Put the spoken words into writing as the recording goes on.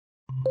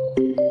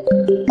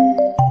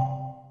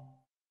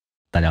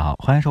大家好，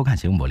欢迎收看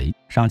行影步离。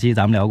上期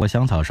咱们聊过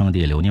香草圣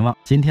地留尼汪，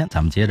今天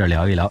咱们接着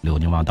聊一聊留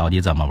尼汪到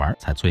底怎么玩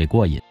才最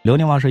过瘾。留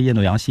尼汪是印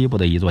度洋西部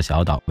的一座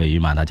小岛，位于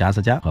马达加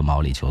斯加和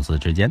毛里求斯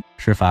之间，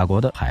是法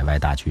国的海外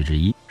大区之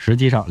一。实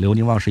际上，留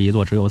尼汪是一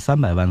座只有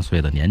300万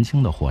岁的年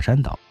轻的火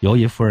山岛，尤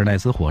以富尔奈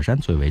斯火山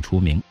最为出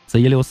名。自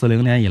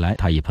1640年以来，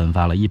它已喷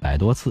发了100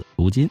多次，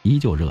如今依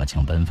旧热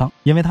情奔放。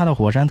因为它的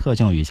火山特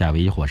性与夏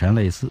威夷火山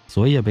类似，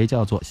所以也被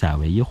叫做夏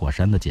威夷火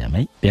山的姐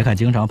妹。别看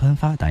经常喷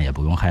发，但也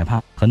不用害怕。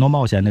很多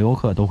冒险的游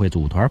客都会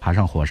组团爬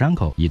上火山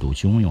口一睹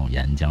洶涌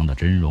岩浆的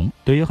真容。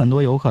对于很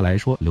多游客来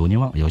说，留尼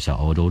汪有小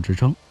欧洲之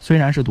称，虽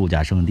然是度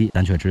假胜地，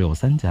但却只有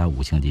3家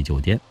5星级酒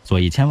店，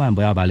所以千万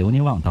不要把留尼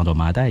汪当做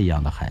马代一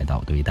样的海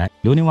岛对待。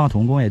留尼汪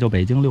统共也就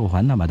北京6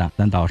环那么大，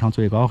但岛上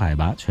最高海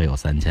拔却有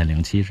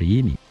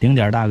3071米，丁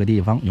点大个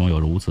地方拥有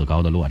如此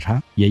高的落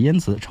差，也因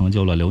此成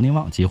就了留尼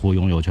汪几乎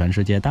拥有全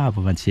世界大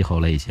部分气候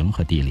类型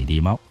和地理地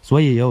貌。所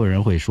以也有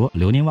人会说，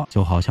留尼汪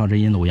就好像是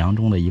印度洋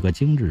中的一个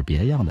精致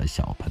别样的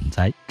小盆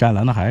栽，湛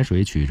蓝的海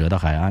水，曲折的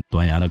海岸，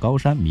端崖的高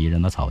山，迷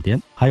人的草甸，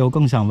还有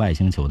更像外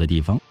星球的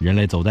地方，人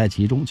类走在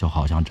其中就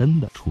好像真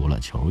的出了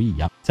球一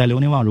样。在留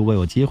尼汪如果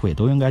有机会，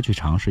都应该去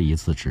尝试一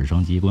次直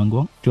升机观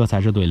光，这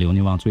才是对留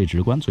尼汪最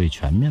直观最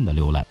全面的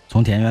浏览。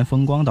从田园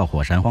风光到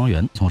火山荒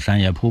原，从山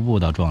野瀑布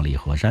到壮丽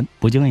河山，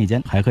不经意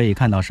间还可以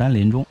看到山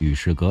林中与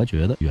世隔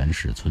绝的原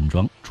始村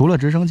庄。除了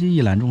直升机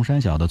一览众山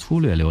小的粗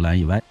略浏览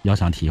以外，要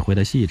想体会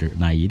的细致，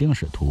那一定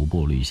是徒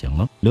步旅行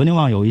了。留尼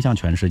汪有一项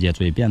全世界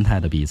最变态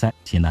的比赛，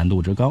其难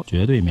度之高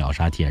绝对秒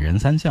杀铁人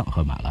3项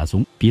和马拉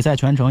松。比赛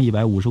全程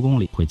150公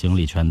里，会经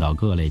历全岛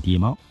各类地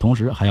貌，同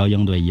时还要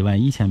应对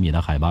11000米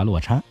的海拔落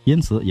差，因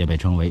此也被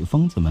称为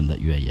疯子们的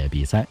越野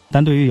比赛。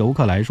但对于游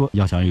客来说，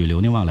要想与留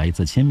尼汪来一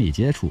次亲密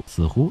接触，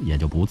似乎也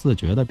就不自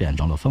觉地变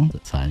成了疯子，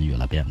参与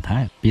了变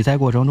态了。比赛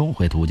过程中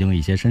会途经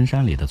一些深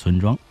山里的村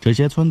庄，这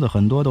些村子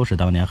很多都是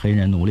当年黑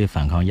人奴隶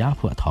反抗压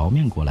迫逃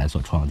命过来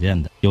所创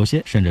建的，有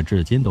些甚至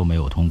至今都没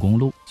有通公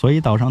路，所以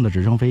岛上的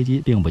直升飞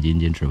机并不仅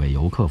仅只为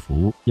游客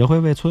服务，也会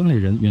为村里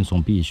人运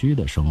送必须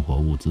的生活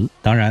物资。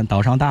当然，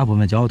岛上大部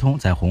分交通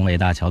在宏伟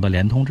大桥的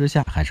连通之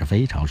下还是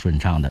非常顺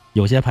畅的，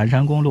有些盘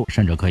山公路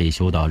甚至可以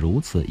修到如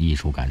此艺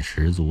术感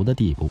十足的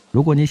地步。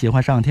如果你喜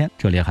欢上天，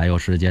这里还有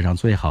世界上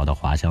最好的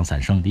滑翔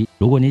伞圣地；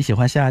如果你喜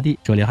欢下地，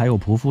这里还有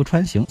匍匐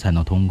穿行才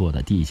能通过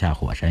的地下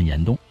火山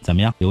岩洞。怎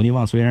么样，留尼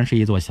汪虽然是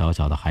一座小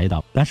小的海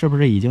岛，但是不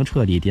是已经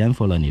彻底颠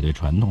覆了你对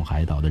传统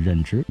海岛的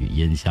认知与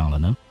印象了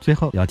呢？最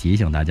后要提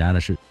醒大家的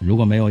是，如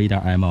果没有一点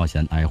爱冒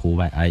险、爱户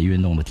外、爱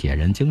运动的铁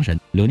人精神，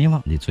留尼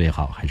汪你最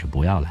好还是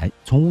不要来。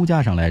从物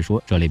价上来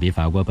说，这里比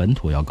法国本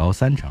土要高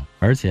3成，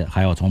而且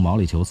还要从毛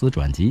里求斯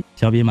转机。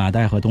相比马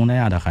代和东南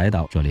亚的海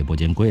岛，这里不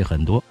仅贵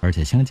很多，而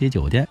且星级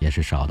酒店也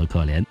是少得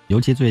可怜。尤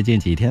其最近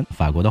几天，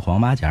法国的黄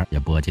马甲也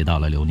波及到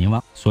了留尼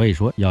汪，所以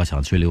说要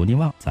想去留尼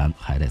汪，咱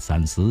还得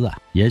三思啊。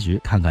也许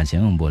看看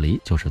形影不离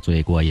就是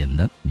最过瘾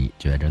的，你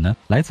觉着呢？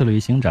来次旅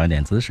行长一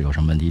点姿势，有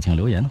什么问题请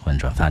留言，欢迎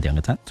转发点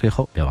个赞。最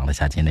后别忘了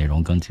下期内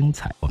容更精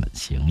彩，我们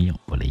形影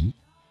不离。